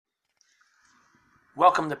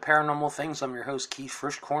Welcome to Paranormal Things. I'm your host, Keith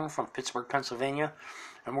Frischkorn from Pittsburgh, Pennsylvania,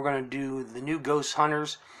 and we're going to do the new Ghost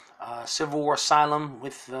Hunters Civil War Asylum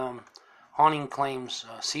with Haunting Claims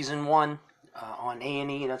Season 1 on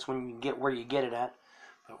A&E. That's when you get where you get it at.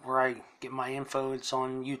 But where I get my info, it's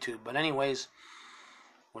on YouTube. But anyways,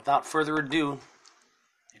 without further ado,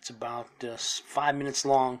 it's about 5 minutes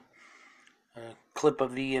long clip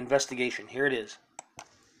of the investigation. Here it is.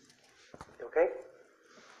 Okay?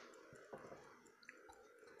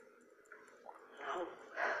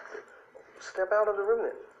 Step out of the room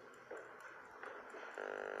then.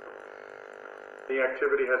 The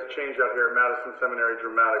activity has changed out here at Madison Seminary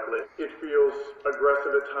dramatically. It feels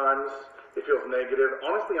aggressive at times. It feels negative.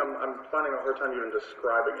 Honestly, I'm finding a hard time even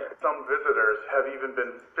describing it. Some visitors have even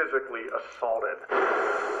been physically assaulted.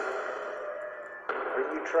 Are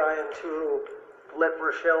you trying to let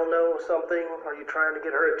Rochelle know something? Are you trying to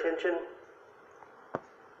get her attention?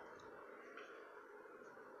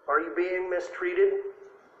 Are you being mistreated?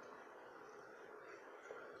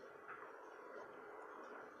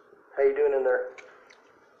 How you doing in there?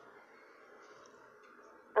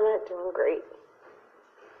 I'm not doing great.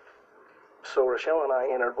 So Rochelle and I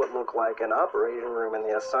entered what looked like an operating room in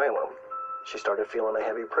the asylum. She started feeling a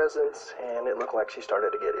heavy presence, and it looked like she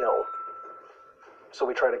started to get ill. So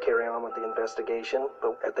we tried to carry on with the investigation,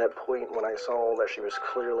 but at that point when I saw that she was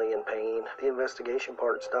clearly in pain, the investigation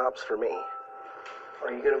part stops for me.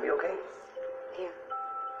 Are you going to be okay? Yeah.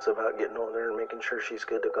 It's about getting over there and making sure she's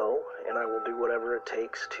good to go, and I will do whatever it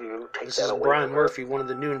takes to take This that is away Brian from her. Murphy, one of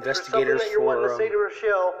the new If there's investigators something that you're wanting to say to for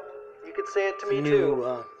Rochelle, you could say it to me the too.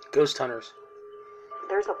 new Ghost Hunters.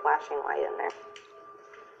 There's a flashing light in there.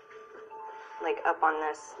 Like up on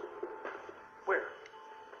this. Where?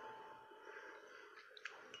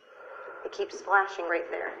 It keeps flashing right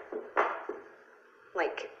there.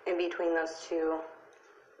 Like in between those two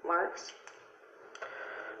marks.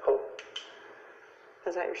 Oh,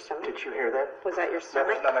 Was that your stomach? did you hear that? Was that your That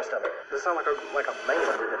stomach? was not my stomach. Does it sound like a man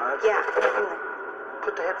did it? Yeah.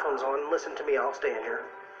 Put the headphones on and listen to me. I'll stay in here.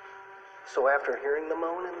 So after hearing the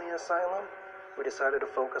moan in the asylum, we decided to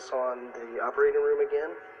focus on the operating room again,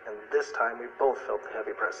 and this time we both felt the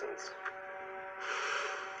heavy presence.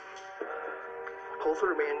 Pull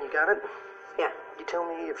through, man. You got it? Yeah. You tell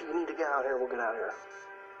me if you need to get out here, we'll get out here.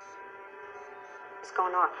 It's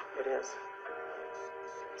going off. It is.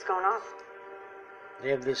 It's going off. They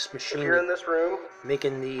have this If machine you're in this room,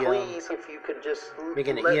 making the please, if you could just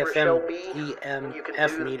making the let Rochelle be, EMF you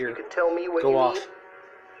could meter you could tell me what go you off. need.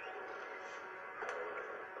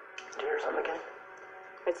 Did you hear something again?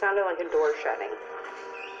 It sounded like a door shutting.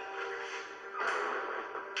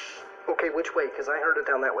 Okay, which way? Because I heard it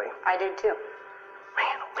down that way. I did too.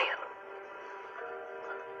 Man, oh man.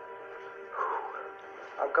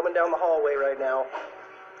 I'm coming down the hallway right now.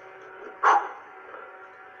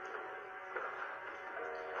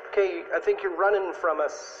 Okay, I think you're running from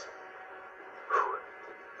us.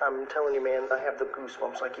 I'm telling you, man, I have the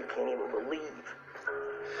goosebumps like you can't even believe.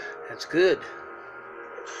 That's good.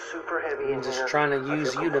 It's super heavy in I'm just here. trying to I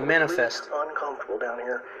use feel you to completely manifest. uncomfortable down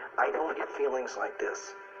here. I don't get feelings like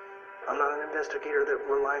this. I'm not an investigator that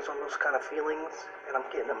relies on those kind of feelings, and I'm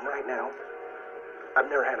getting them right now. I've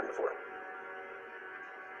never had them before.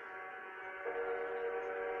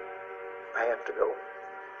 I have to go.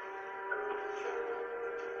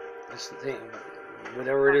 This thing,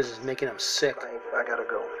 whatever it is making them sick. I gotta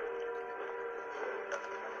go.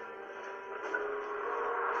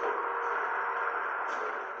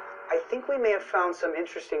 I think we may have found some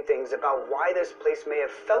interesting things about why this place may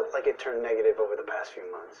have felt like it turned negative over the past few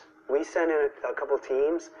months. We sent in a couple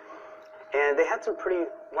teams, and they had some pretty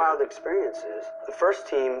wild experiences. The first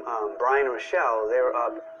team, Brian and Rochelle, they were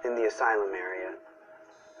up in the asylum area.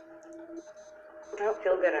 I don't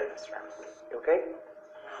feel good in this room. You okay?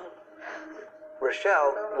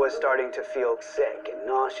 Rochelle was starting to feel sick and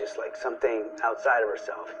nauseous, like something outside of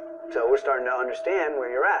herself. So we're starting to understand where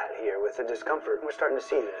you're at here with the discomfort. We're starting to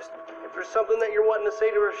see this. If there's something that you're wanting to say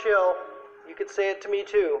to Rochelle, you could say it to me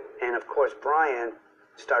too. And of course, Brian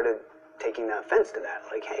started taking offense to that.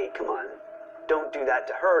 Like, hey, come on, don't do that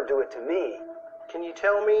to her, do it to me. Can you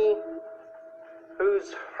tell me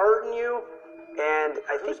who's hurting you? And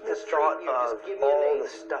I think the thought of all the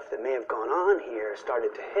stuff that may have gone on here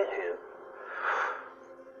started to hit him.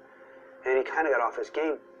 And he kind of got off his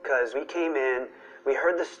game because we came in, we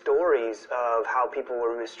heard the stories of how people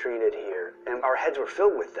were mistreated here, and our heads were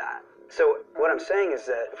filled with that. So what I'm saying is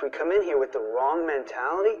that if we come in here with the wrong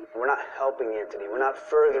mentality, we're not helping the entity. We're not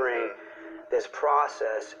furthering this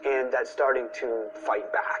process, and that's starting to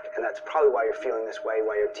fight back. And that's probably why you're feeling this way,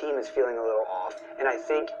 why your team is feeling a little off. And I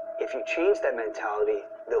think if you change that mentality,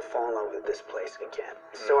 they'll fall in love with this place again.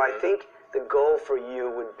 So I think the goal for you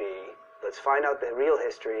would be, let's find out the real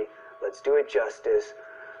history, let's do it justice,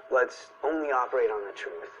 let's only operate on the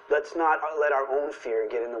truth. Let's not let our own fear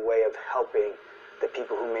get in the way of helping the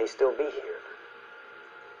people who may still be here.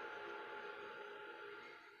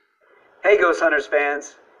 Hey Ghost Hunters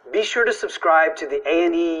fans, be sure to subscribe to the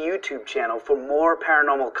A&E YouTube channel for more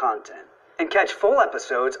paranormal content, and catch full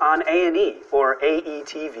episodes on A&E or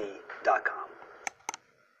aetv.com.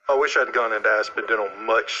 I wish I'd gone into Asphodel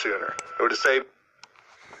much sooner. It would have saved.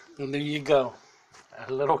 And there you go.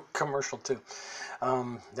 A little commercial too.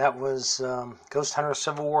 That was Ghost Hunter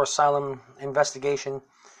Civil War Asylum Investigation,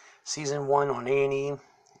 Season 1 on A&E,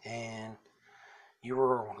 and you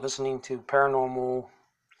were listening to Paranormal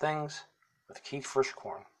Things with Keith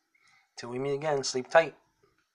Frischkorn. Till we meet again, sleep tight.